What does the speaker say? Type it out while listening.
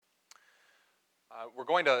We're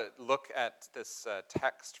going to look at this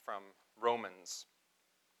text from Romans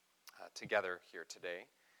together here today.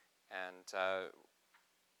 And I'm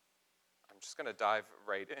just going to dive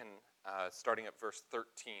right in, starting at verse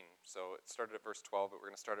 13. So it started at verse 12, but we're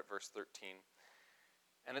going to start at verse 13.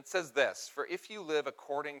 And it says this: "For if you live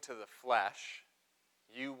according to the flesh,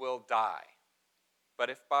 you will die.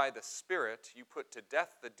 But if by the Spirit you put to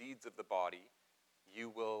death the deeds of the body, you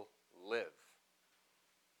will live."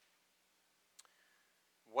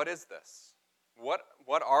 What is this? What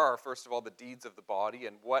are, first of all, the deeds of the body,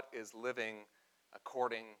 and what is living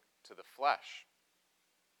according to the flesh?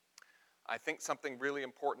 I think something really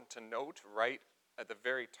important to note right at the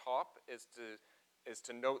very top is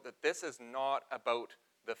to note that this is not about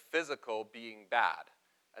the physical being bad,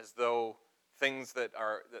 as though things that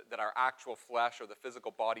are actual flesh or the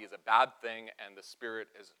physical body is a bad thing and the spirit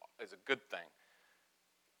is a good thing.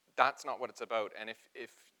 That's not what it's about. And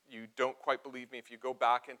if you don't quite believe me, if you go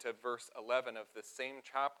back into verse 11 of the same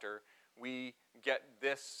chapter, we get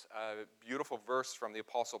this beautiful verse from the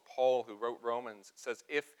Apostle Paul, who wrote Romans. It says,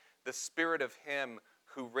 "If the spirit of him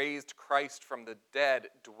who raised Christ from the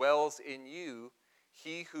dead dwells in you,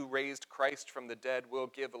 he who raised Christ from the dead will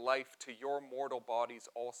give life to your mortal bodies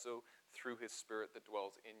also through his spirit that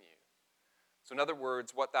dwells in you." So in other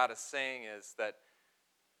words, what that is saying is that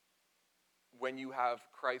when you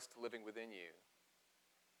have Christ living within you,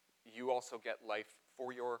 you also get life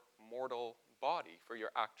for your mortal body, for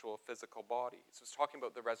your actual physical body. So it's talking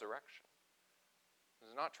about the resurrection.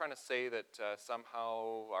 It's not trying to say that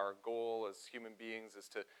somehow our goal as human beings is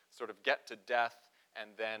to sort of get to death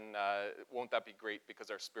and then won't that be great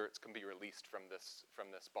because our spirits can be released from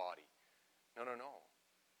this body. No.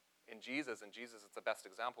 In Jesus, it's the best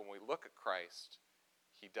example. When we look at Christ,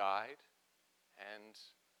 he died and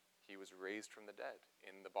he was raised from the dead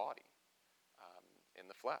in the body, in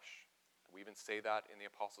the flesh. We even say that in the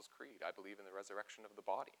Apostles' Creed. I believe in the resurrection of the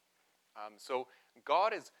body. So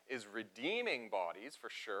God is redeeming bodies for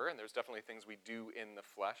sure, and there's definitely things we do in the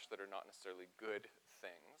flesh that are not necessarily good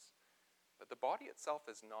things. But the body itself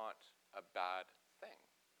is not a bad thing.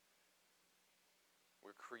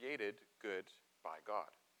 We're created good by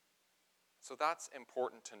God. So that's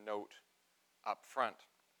important to note up front.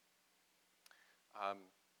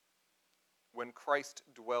 When Christ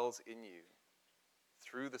dwells in you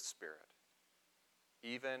through the Spirit,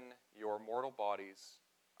 even your mortal bodies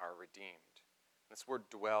are redeemed. This word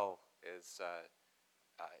 "dwell" is,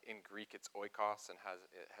 in Greek, it's oikos, and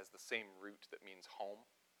it has the same root that means home.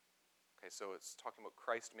 Okay, so it's talking about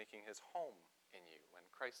Christ making his home in you, when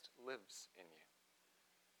Christ lives in you.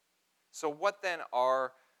 So what then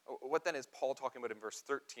is Paul talking about in verse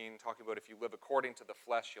 13, talking about if you live according to the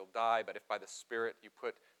flesh, you'll die, but if by the Spirit you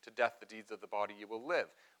put to death the deeds of the body, you will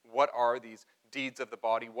live? What are these deeds of the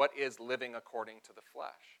body? What is living according to the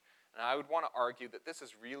flesh? And I would want to argue that this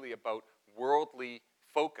is really about worldly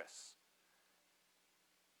focus.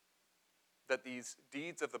 That these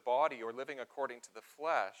deeds of the body, or living according to the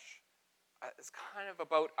flesh, is kind of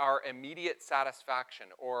about our immediate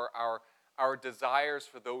satisfaction, or our desires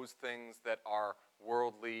for those things that are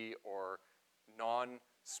worldly or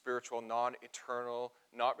non-spiritual, non-eternal,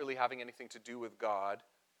 not really having anything to do with God,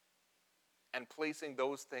 and placing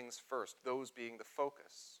those things first, those being the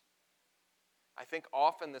focus. I think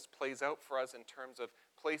often this plays out for us in terms of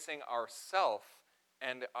placing ourself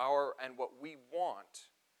and what we want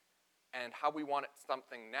and how we want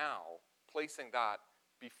something now, placing that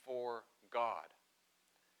before God.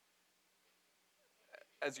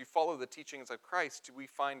 As you follow the teachings of Christ, we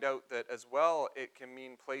find out that as well it can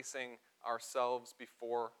mean placing ourselves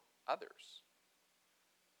before others.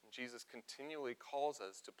 And Jesus continually calls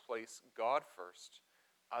us to place God first,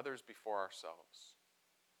 others before ourselves.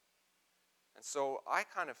 And so I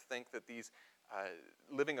kind of think that these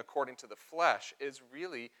living according to the flesh is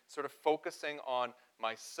really sort of focusing on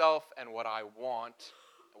myself and what I want,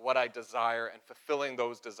 what I desire, and fulfilling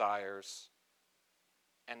those desires,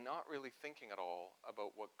 and not really thinking at all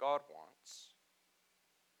about what God wants,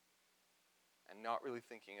 and not really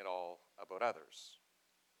thinking at all about others.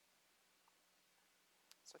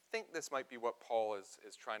 So I think this might be what Paul is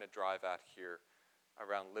trying to drive at here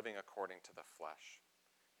around living according to the flesh.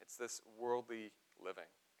 It's this worldly living.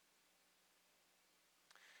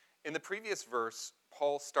 In the previous verse,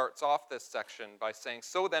 Paul starts off this section by saying,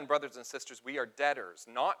 "So then, brothers and sisters, we are debtors,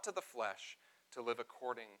 not to the flesh, to live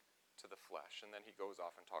according to the flesh." And then he goes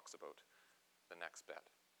off and talks about the next bit.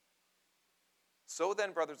 So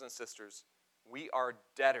then, brothers and sisters, we are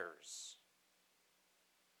debtors.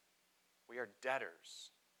 We are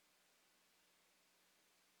debtors.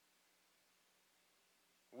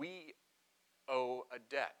 We owe a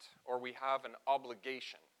debt, or we have an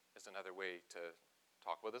obligation, is another way to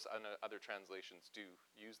talk about this. And other translations do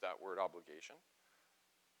use that word obligation.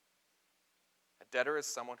 A debtor is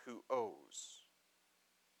someone who owes.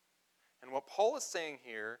 And what Paul is saying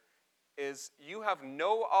here is you have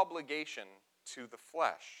no obligation to the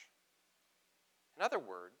flesh. In other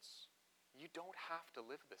words, you don't have to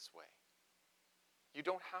live this way. You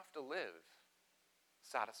don't have to live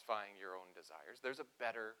satisfying your own desires. There's a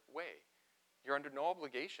better way. You're under no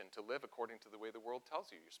obligation to live according to the way the world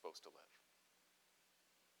tells you you're supposed to live.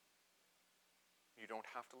 You don't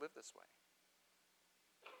have to live this way.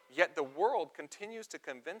 Yet the world continues to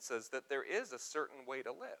convince us that there is a certain way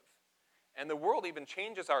to live. And the world even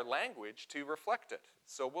changes our language to reflect it.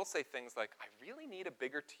 So we'll say things like, I really need a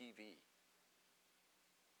bigger TV.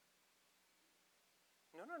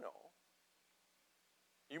 No.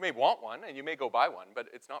 You may want one, and you may go buy one, but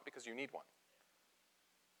it's not because you need one.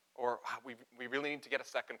 Or we really need to get a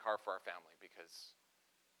second car for our family because,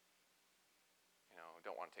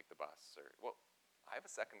 don't want to take the bus. Or, well, I have a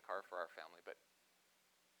second car for our family, but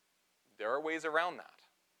there are ways around that.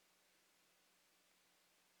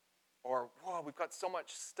 Or, whoa, we've got so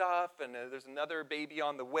much stuff, and there's another baby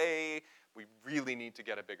on the way. We really need to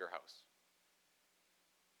get a bigger house.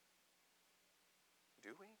 Do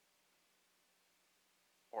we?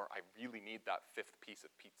 Or, I really need that 5th piece of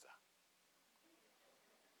pizza.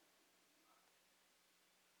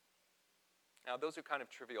 Now, those are kind of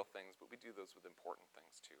trivial things, but we do those with important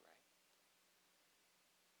things too, right?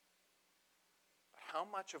 But how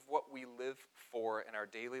much of what we live for in our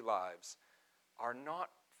daily lives are not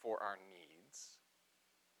for our needs,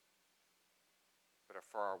 but are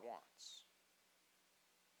for our wants?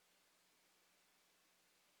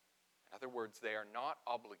 In other words, they are not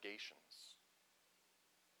obligations.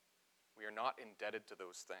 We are not indebted to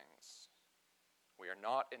those things. We are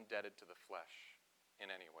not indebted to the flesh in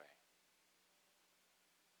any way.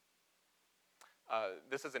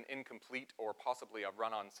 This is an incomplete or possibly a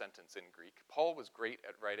run-on sentence in Greek. Paul was great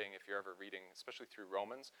at writing, if you're ever reading, especially through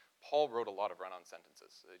Romans. Paul wrote a lot of run-on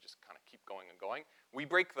sentences. They just kind of keep going and going. We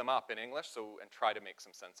break them up in English and try to make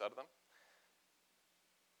some sense out of them.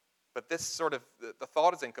 But this sort of, the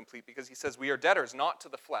thought is incomplete because he says we are debtors not to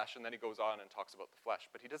the flesh, and then he goes on and talks about the flesh.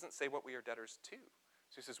 But he doesn't say what we are debtors to.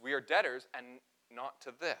 So he says we are debtors and not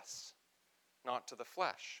to this, not to the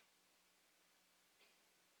flesh.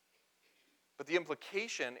 But the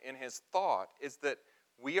implication in his thought is that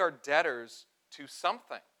we are debtors to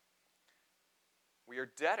something. We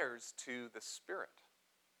are debtors to the Spirit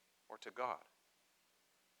or to God.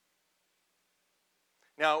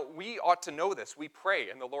 Now, we ought to know this. We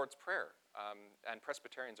pray in the Lord's Prayer. And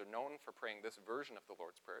Presbyterians are known for praying this version of the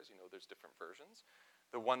Lord's Prayer. As you know, there's different versions.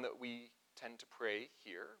 The one that we tend to pray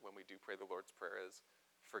here when we do pray the Lord's Prayer is,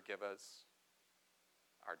 forgive us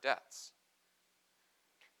our debts.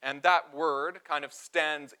 And that word kind of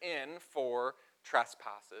stands in for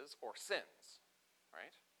trespasses or sins,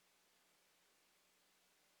 right?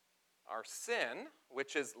 Our sin,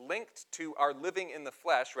 which is linked to our living in the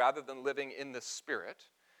flesh rather than living in the Spirit,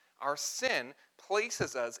 our sin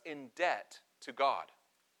places us in debt to God.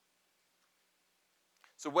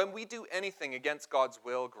 So when we do anything against God's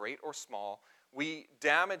will, great or small, we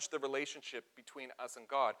damage the relationship between us and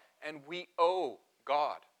God, and we owe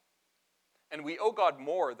God. And we owe God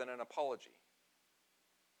more than an apology.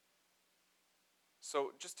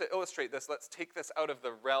 So just to illustrate this, let's take this out of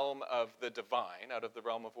the realm of the divine, out of the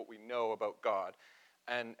realm of what we know about God,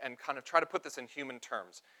 and kind of try to put this in human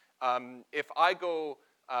terms. If I go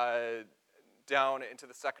down into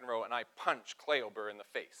the second row and I punch Cleober in the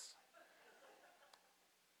face.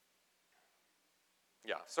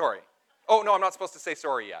 Yeah, sorry. Oh, no, I'm not supposed to say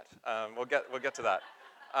sorry yet. We'll get to that.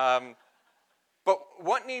 But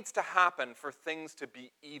what needs to happen for things to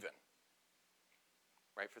be even?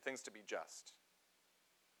 Right? For things to be just?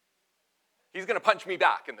 He's going to punch me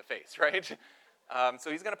back in the face, right? So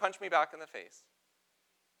he's going to punch me back in the face.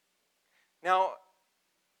 Now,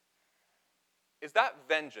 is that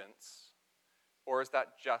vengeance or is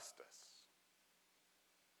that justice?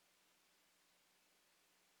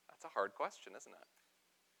 That's a hard question, isn't it?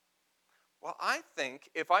 Well, I think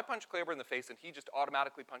if I punch Kleber in the face and he just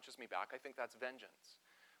automatically punches me back, I think that's vengeance.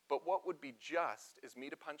 But what would be just is me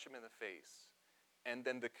to punch him in the face and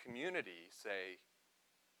then the community say,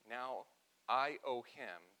 now I owe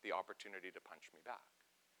him the opportunity to punch me back.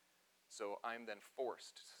 So I'm then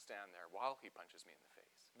forced to stand there while he punches me in the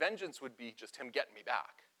face. Vengeance would be just him getting me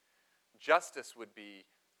back. Justice would be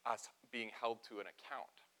us being held to an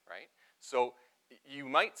account, right? So you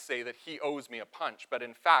might say that he owes me a punch, but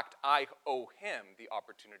in fact, I owe him the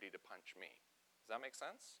opportunity to punch me. Does that make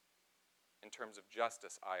sense? in terms of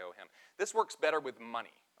justice I owe him. This works better with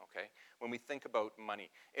money, okay? When we think about money.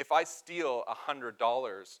 If I steal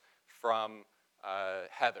 $100 from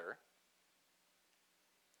Heather,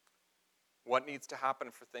 what needs to happen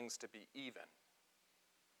for things to be even?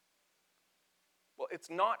 Well, it's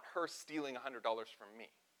not her stealing $100 from me,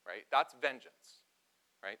 right? That's vengeance,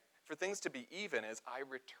 right? For things to be even is I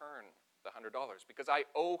return the $100 because I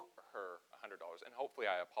owe her $100, and hopefully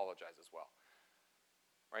I apologize as well,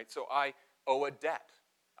 right? So I owe a debt.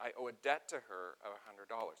 I owe a debt to her of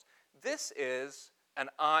 $100. This is an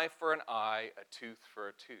eye for an eye, a tooth for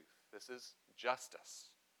a tooth. This is justice.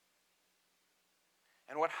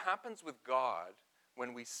 And what happens with God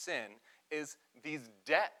when we sin is these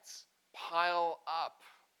debts pile up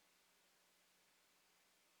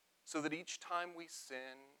so that each time we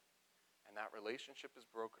sin and that relationship is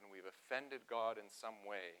broken, we've offended God in some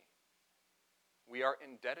way, we are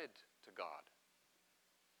indebted to God.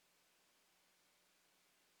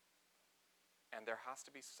 And there has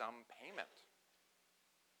to be some payment.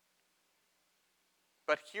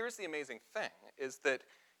 But here's the amazing thing, is that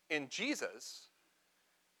in Jesus,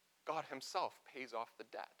 God himself pays off the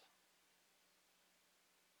debt.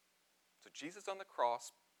 So Jesus on the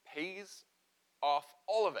cross pays off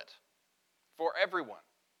all of it for everyone,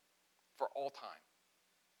 for all time.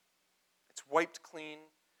 It's wiped clean,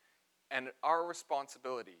 and our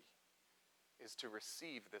responsibility is to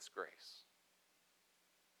receive this grace.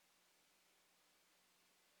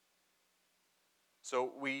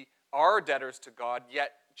 So we are debtors to God,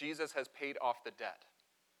 yet Jesus has paid off the debt.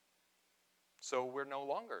 So we're no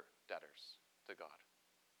longer debtors to God.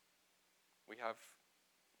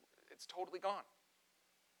 It's totally gone.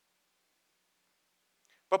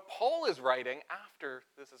 But Paul is writing after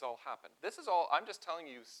this has all happened. I'm just telling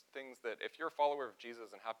you things that if you're a follower of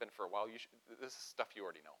Jesus and have been for a while, this is stuff you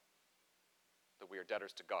already know. That we are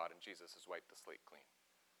debtors to God and Jesus has wiped the slate clean.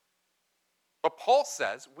 But Paul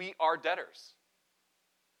says we are debtors.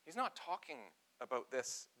 He's not talking about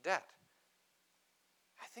this debt.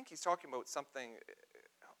 I think he's talking about something,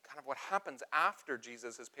 kind of what happens after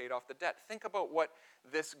Jesus has paid off the debt. Think about what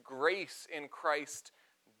this grace in Christ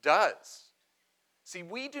does. See,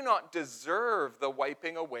 we do not deserve the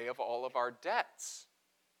wiping away of all of our debts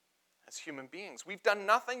as human beings. We've done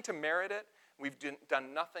nothing to merit it. We've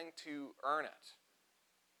done nothing to earn it.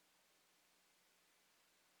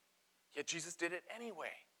 Yet Jesus did it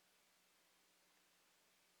anyway.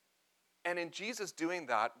 And in Jesus doing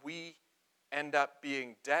that, we end up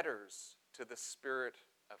being debtors to the Spirit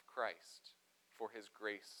of Christ for his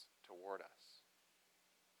grace toward us.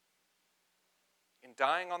 In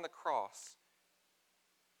dying on the cross,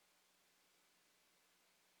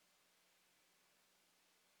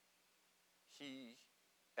 he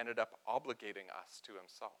ended up obligating us to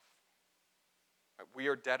himself. We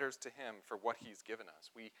are debtors to him for what he's given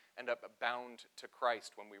us. We end up bound to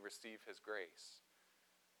Christ when we receive his grace.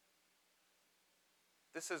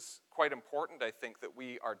 This is quite important, I think, that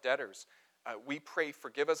we are debtors. We pray,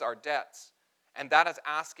 forgive us our debts. And that is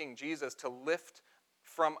asking Jesus to lift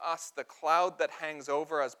from us the cloud that hangs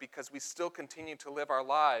over us because we still continue to live our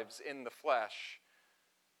lives in the flesh.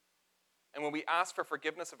 And when we ask for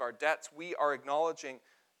forgiveness of our debts, we are acknowledging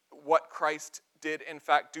what Christ did, in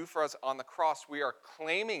fact, do for us on the cross. We are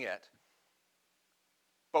claiming it.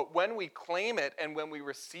 But when we claim it and when we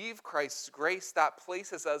receive Christ's grace, that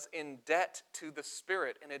places us in debt to the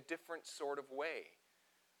Spirit in a different sort of way.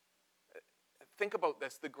 Think about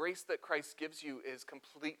this. The grace that Christ gives you is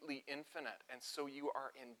completely infinite, and so you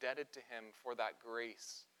are indebted to him for that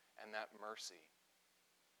grace and that mercy.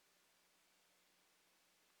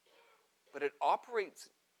 But it operates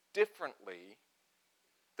differently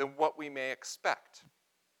than what we may expect.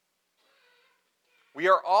 We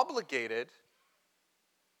are obligated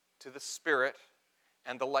to the Spirit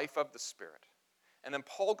and the life of the Spirit. And then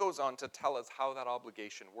Paul goes on to tell us how that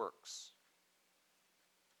obligation works.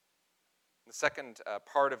 The second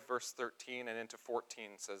part of verse 13 and into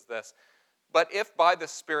 14 says this, "But if by the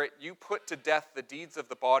Spirit you put to death the deeds of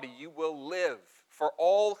the body, you will live. For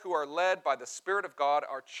all who are led by the Spirit of God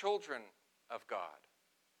are children of God."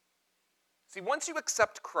 See, once you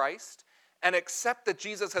accept Christ and accept that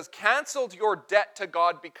Jesus has canceled your debt to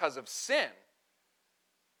God because of sin,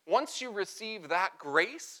 once you receive that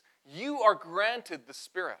grace, you are granted the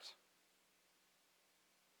Spirit.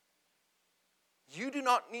 You do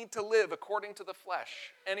not need to live according to the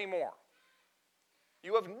flesh anymore.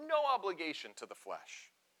 You have no obligation to the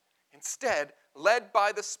flesh. Instead, led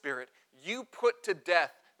by the Spirit, you put to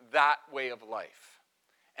death that way of life,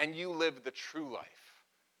 and you live the true life.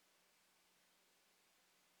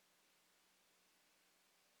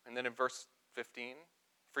 And then in verse 15,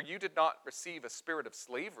 For you did not receive a spirit of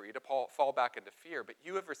slavery to fall back into fear, but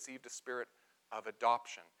you have received a spirit of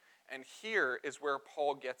adoption. And here is where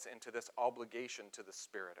Paul gets into this obligation to the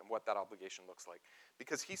Spirit and what that obligation looks like.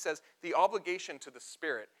 Because he says the obligation to the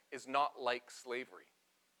Spirit is not like slavery.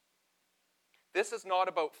 This is not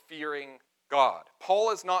about fearing God.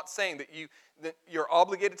 Paul is not saying that you're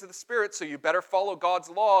obligated to the Spirit, so you better follow God's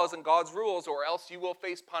laws and God's rules, or else you will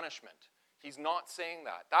face punishment. He's not saying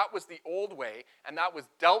that. That was the old way, and that was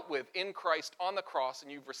dealt with in Christ on the cross, and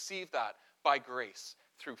you've received that by grace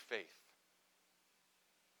through faith.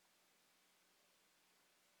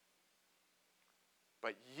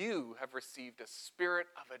 But you have received a spirit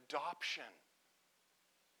of adoption.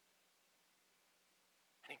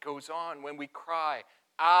 And he goes on, when we cry,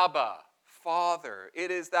 Abba, Father, it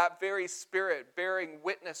is that very Spirit bearing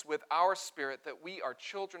witness with our spirit that we are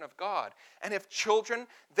children of God. And if children,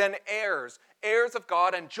 then heirs, heirs of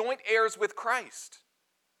God and joint heirs with Christ.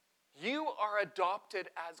 You are adopted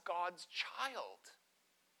as God's child.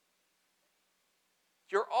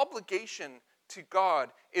 Your obligation to God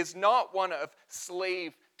is not one of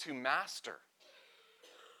slave to master.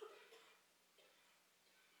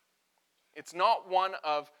 It's not one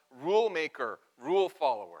of rule maker, rule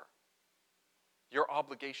follower. Your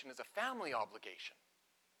obligation is a family obligation.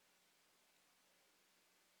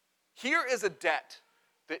 Here is a debt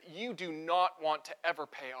that you do not want to ever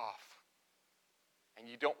pay off. And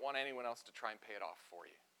you don't want anyone else to try and pay it off for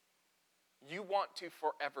you. You want to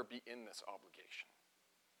forever be in this obligation.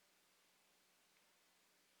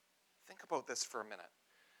 Think about this for a minute.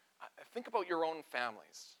 Think about your own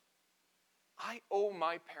families. I owe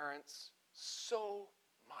my parents so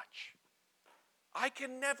much. I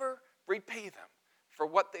can never repay them for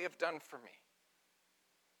what they have done for me.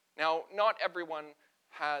 Now, not everyone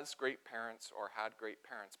has great parents or had great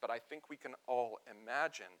parents, but I think we can all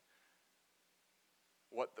imagine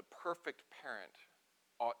what the perfect parent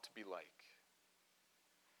ought to be like.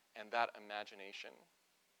 And that imagination,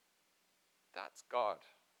 that's God.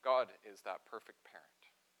 God is that perfect parent.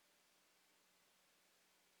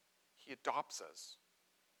 He adopts us.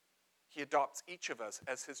 He adopts each of us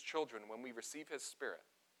as his children when we receive his Spirit.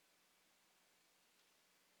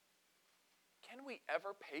 Can we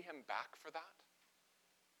ever pay him back for that?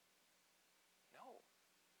 No.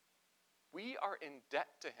 We are in debt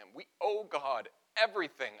to him. We owe God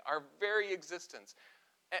everything, our very existence,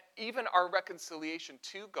 even our reconciliation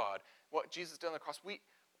to God, what Jesus did on the cross. We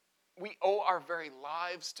owe our very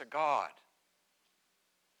lives to God.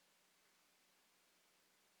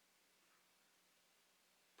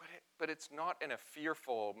 But it's not in a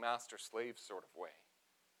fearful master-slave sort of way.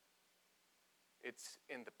 It's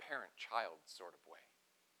in the parent-child sort of way.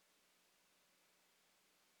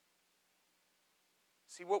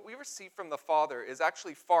 See, what we receive from the Father is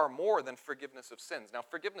actually far more than forgiveness of sins. Now,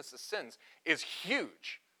 forgiveness of sins is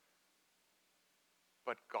huge.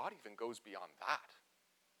 But God even goes beyond that.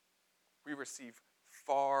 We receive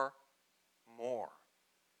far more.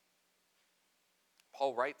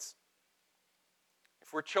 Paul writes,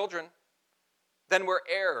 if we're children, then we're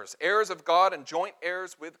heirs, heirs of God and joint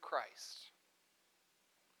heirs with Christ.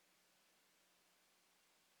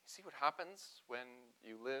 You see what happens when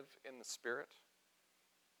you live in the Spirit?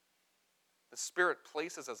 The Spirit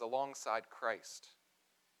places us alongside Christ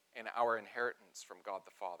in our inheritance from God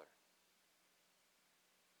the Father.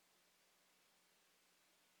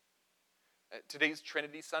 Today's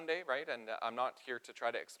Trinity Sunday, right? And I'm not here to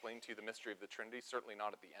try to explain to you the mystery of the Trinity, certainly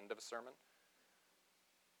not at the end of a sermon.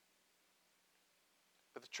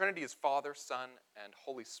 But the Trinity is Father, Son, and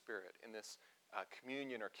Holy Spirit in this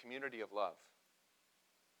communion or community of love.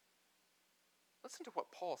 Listen to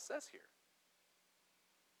what Paul says here.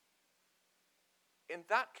 In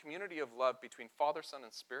that community of love between Father, Son,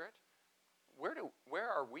 and Spirit, where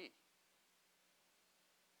are we?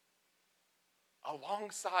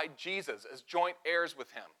 Alongside Jesus as joint heirs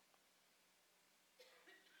with him.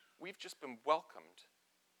 We've just been welcomed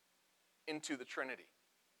into the Trinity.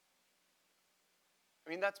 I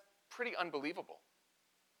mean, that's pretty unbelievable.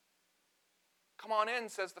 Come on in,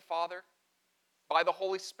 says the Father, by the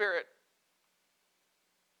Holy Spirit.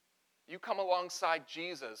 You come alongside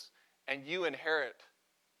Jesus and you inherit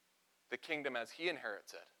the kingdom as he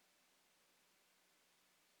inherits it.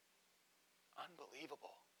 Unbelievable.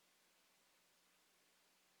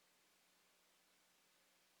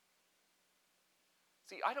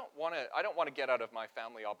 See, I don't want to get out of my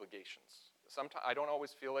family obligations. Sometimes I don't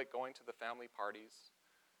always feel like going to the family parties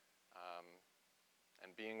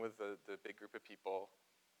and being with the big group of people.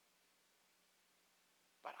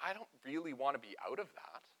 But I don't really want to be out of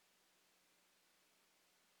that.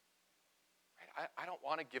 Right? I don't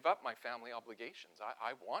want to give up my family obligations.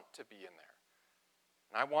 I want to be in there.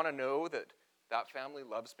 And I want to know that that family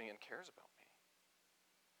loves me and cares about me.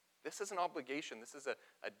 This is an obligation. This is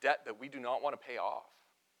a debt that we do not want to pay off.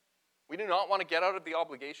 We do not want to get out of the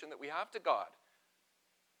obligation that we have to God.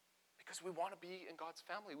 Because we want to be in God's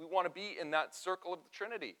family. We want to be in that circle of the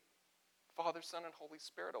Trinity. Father, Son, and Holy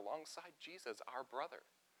Spirit alongside Jesus, our brother.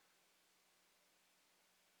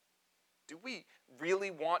 Do we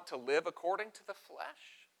really want to live according to the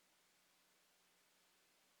flesh?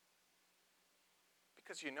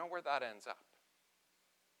 Because you know where that ends up.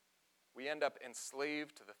 We end up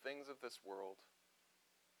enslaved to the things of this world.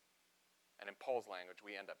 And in Paul's language,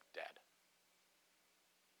 we end up dead.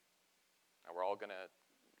 Now, we're all going to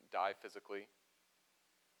die physically.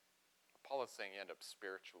 Paul is saying you end up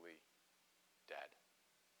spiritually dead.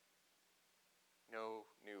 No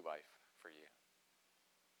new life for you.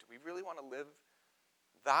 Do we really want to live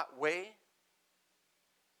that way?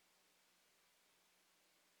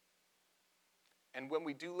 And when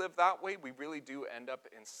we do live that way, we really do end up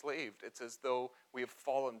enslaved. It's as though we have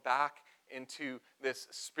fallen back into this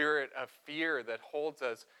spirit of fear that holds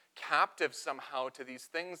us captive somehow to these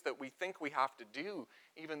things that we think we have to do,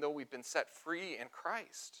 even though we've been set free in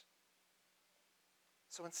Christ.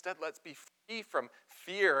 So instead, let's be free from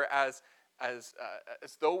fear as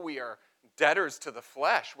though we are debtors to the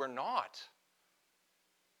flesh. We're not.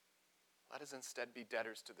 Let us instead be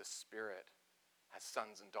debtors to the Spirit as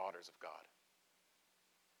sons and daughters of God.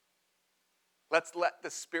 Let's let the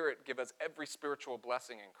Spirit give us every spiritual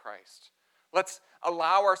blessing in Christ. Let's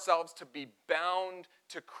allow ourselves to be bound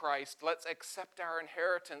to Christ. Let's accept our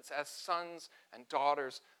inheritance as sons and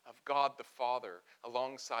daughters of God the Father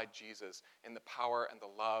alongside Jesus in the power and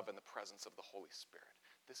the love and the presence of the Holy Spirit.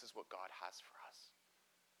 This is what God has for us.